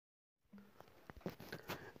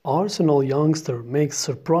Arsenal youngster makes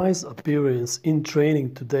surprise appearance in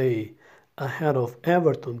training today ahead of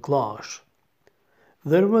Everton clash.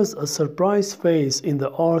 There was a surprise face in the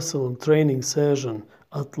Arsenal training session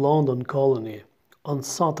at London Colony on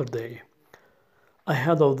Saturday,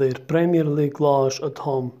 ahead of their Premier League clash at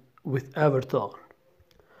home with Everton.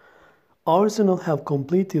 Arsenal have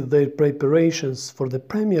completed their preparations for the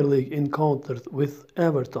Premier League encounter with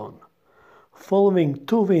Everton, following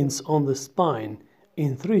 2 wins on the spine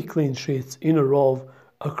in 3 clean sheets in a row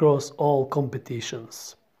across all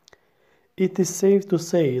competitions. It is safe to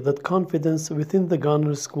say that confidence within the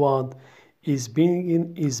Gunners squad is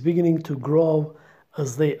beginning to grow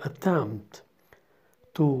as they attempt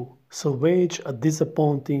to salvage a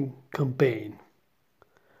disappointing campaign.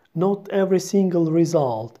 Not every single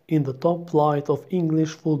result in the top flight of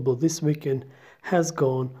English football this weekend has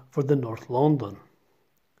gone for the North London.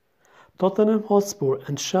 Tottenham Hotspur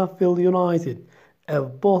and Sheffield United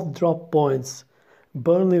have both dropped points.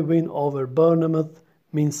 Burnley win over Bournemouth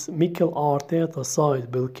means Mikel Arteta's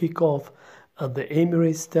side will kick off at the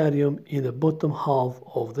Emirates Stadium in the bottom half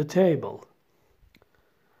of the table.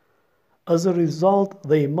 As a result,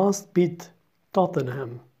 they must beat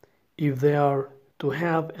Tottenham if they are to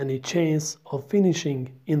have any chance of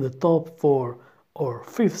finishing in the top 4 or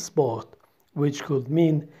 5th spot, which could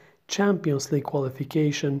mean Champions League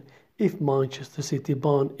qualification if Manchester City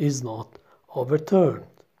ban is not overturned.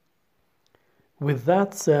 With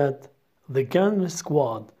that said, the Gunners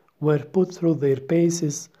squad were put through their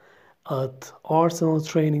paces at Arsenal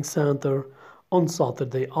Training Centre on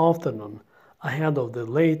Saturday afternoon, ahead of the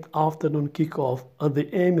late afternoon kick-off at the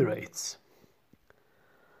Emirates.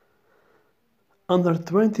 Under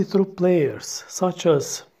 23 players such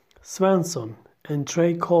as Swanson and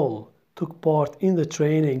Trae Coyle took part in the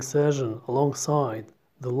training session alongside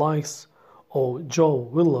the likes of Joe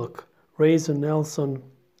Willock, Reiss Nelson,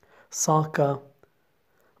 Saka,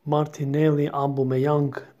 Martinelli,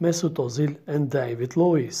 Aubameyang, Mesut Ozil and David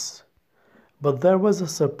Luiz. But there was a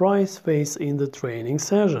surprise face in the training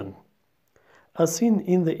session. As seen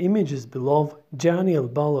in the images below, Daniel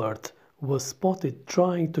Ballard was spotted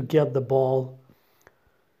trying to get the ball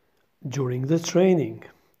during the training.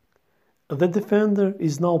 The defender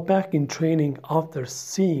is now back in training after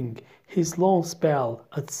seeing his long spell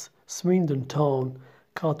at Swindon Town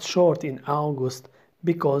cut short in August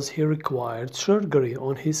because he required surgery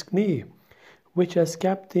on his knee, which has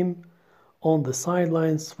kept him on the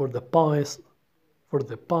sidelines for the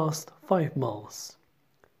past 5 months.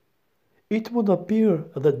 It would appear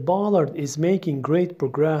that Ballard is making great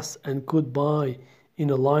progress and could be in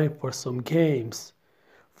a line for some games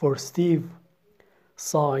for Steve's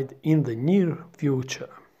side in the near future.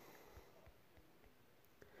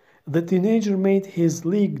 The teenager made his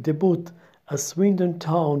league debut as Swindon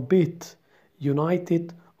Town beat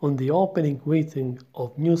United on the opening weekend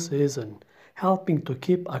of new season, helping to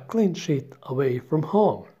keep a clean sheet away from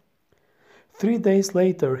home. 3 days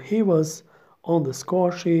later, he was on the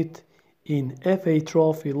score sheet in FA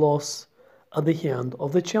Trophy loss at the hand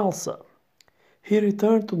of the Chelsea. He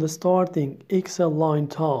returned to the starting XL Line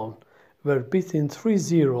Town, were beaten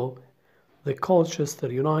 3-0 the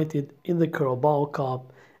Colchester United in the Carabao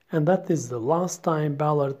Cup, and that is the last time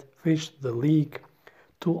Ballard fished the league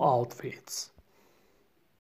 2 outfits.